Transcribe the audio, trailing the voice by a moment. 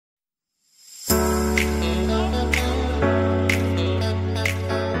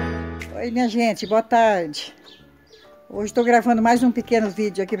Oi, minha gente, boa tarde. Hoje estou gravando mais um pequeno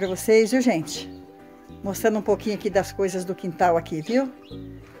vídeo aqui para vocês, viu, gente? Mostrando um pouquinho aqui das coisas do quintal aqui, viu?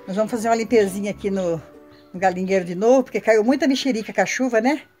 Nós vamos fazer uma limpezinha aqui no galinheiro de novo, porque caiu muita mexerica com a chuva,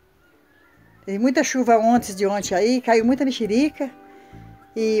 né? Teve muita chuva antes de ontem aí, caiu muita mexerica.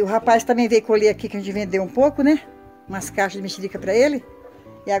 E o rapaz também veio colher aqui, que a gente vendeu um pouco, né? Umas caixas de mexerica para ele.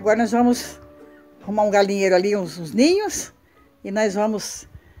 E agora nós vamos arrumar um galinheiro ali, uns ninhos. E nós vamos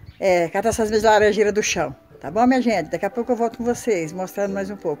catar essas laranjeiras do chão. Tá bom, minha gente? Daqui a pouco eu volto com vocês, mostrando mais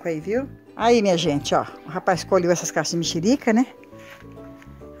um pouco aí, viu? Aí, minha gente, ó. O rapaz colheu essas caixas de mexerica, né?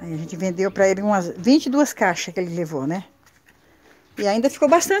 Aí a gente vendeu pra ele umas 22 caixas que ele levou, né? E ainda ficou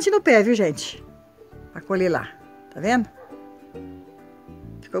bastante no pé, viu, gente? Pra colher lá. Tá vendo?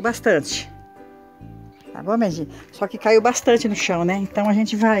 Ficou bastante. Tá bom, minha gente? Só que caiu bastante no chão, né? Então a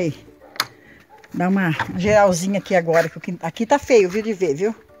gente vai dar uma geralzinha aqui agora. Que aqui tá feio, viu, de ver,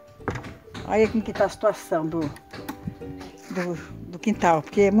 viu? Olha como que tá a situação do quintal.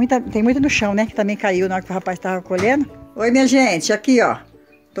 Porque tem muito no chão, né? Que também caiu na hora que o rapaz tava colhendo. Oi, minha gente. Aqui, ó.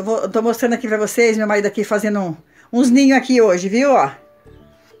 Tô mostrando aqui pra vocês. Meu marido aqui fazendo uns ninhos aqui hoje, viu, ó?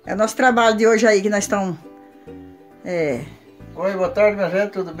 É o nosso trabalho de hoje aí que nós estamos... Oi, boa tarde, minha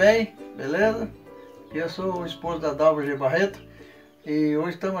gente. Tudo bem? Beleza? Eu sou o esposo da Dalva de Barreto. E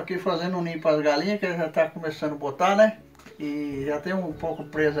hoje estamos aqui fazendo um ninho para as galinhas, que já está começando a botar, né? E já tem um pouco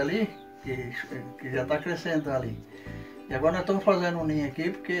preso ali, que já está crescendo ali. E agora nós estamos fazendo um ninho aqui,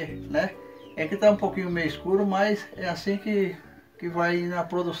 porque, né? É que está um pouquinho meio escuro, mas é assim que vai na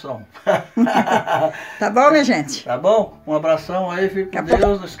produção. Tá bom, minha gente? Tá bom? Um abração aí, fique com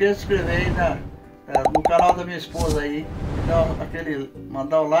Deus. Não esqueça de se inscrever aí no canal da minha esposa aí. Então,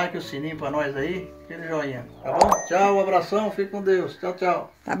 mandar o like, o sininho pra nós aí, aquele joinha, tá bom? Tchau, um abração, fique com Deus. Tchau,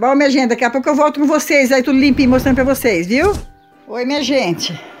 tchau. Tá bom, minha gente? Daqui a pouco eu volto com vocês aí, tudo limpinho, mostrando pra vocês, viu? Oi, minha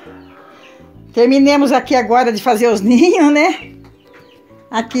gente. Terminemos aqui agora de fazer os ninhos, né?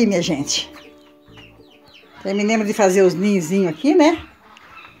 Aqui, minha gente. Terminemos de fazer os ninhozinhos aqui, né?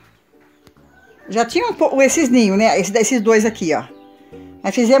 Já tinha esses ninhos, né? Esses dois aqui, ó.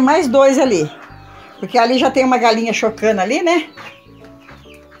 Mas fizemos mais dois ali. Porque ali já tem uma galinha chocando ali, né?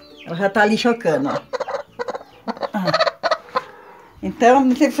 Ela já tá ali chocando, ó. Então,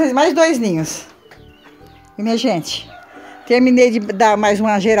 teve que fazer mais dois ninhos. E, minha gente, terminei de dar mais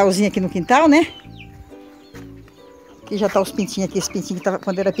uma geralzinha aqui no quintal, né? Aqui já tá os pintinhos aqui. Esse pintinho que tava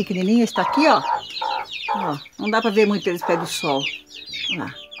quando era pequenininho, está aqui, ó. Ó, não dá pra ver muito eles pé do sol. Olha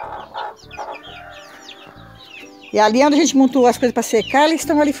lá. E ali onde a gente montou as coisas pra secar, eles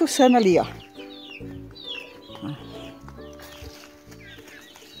estão ali fuçando ali, ó.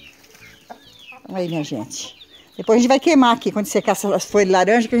 Aí, minha gente. Depois a gente vai queimar aqui, quando secar essas folhas de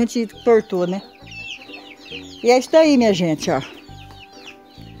laranja que a gente tortou, né? E é isso daí, minha gente, ó.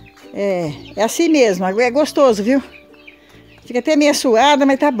 É assim mesmo, é gostoso, viu? Fica até meio suada,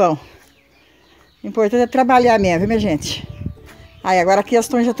 mas tá bom. O importante é trabalhar mesmo, viu, minha gente? Aí, agora aqui elas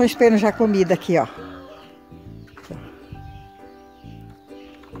já estão esperando já a comida aqui, ó.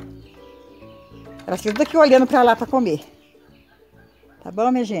 Elas ficam tudo aqui olhando pra lá pra comer. Tá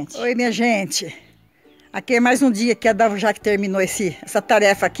bom, minha gente? Oi, minha gente. Aqui é mais um dia que a Dalva já que terminou essa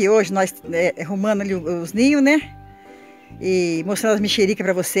tarefa aqui hoje, nós arrumando ali os ninhos, né? E mostrando as mexericas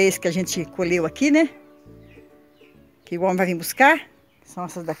pra vocês que a gente colheu aqui, né? Que o homem vai vir buscar. São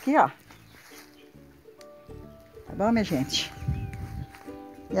essas daqui, ó. Tá bom, minha gente?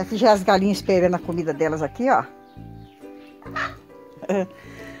 E aqui já as galinhas esperando a comida delas aqui, ó.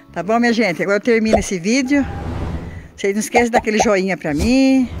 Tá bom, minha gente? Agora eu termino esse vídeo. Vocês não esquecem de dar aquele joinha pra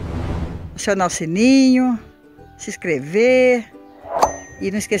mim, acionar o sininho, se inscrever.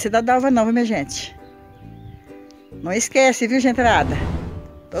 E não esquecer da Dalva não, viu, minha gente? Não esquece, viu, gentarada?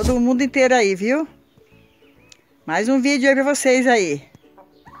 Todo mundo inteiro aí, viu? Mais um vídeo aí pra vocês aí.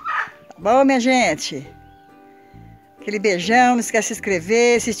 Tá bom, minha gente? Aquele beijão, não esquece de se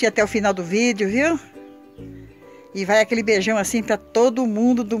inscrever, assistir até o final do vídeo, viu? E vai aquele beijão assim pra todo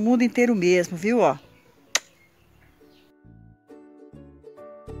mundo, do mundo inteiro mesmo, viu, ó?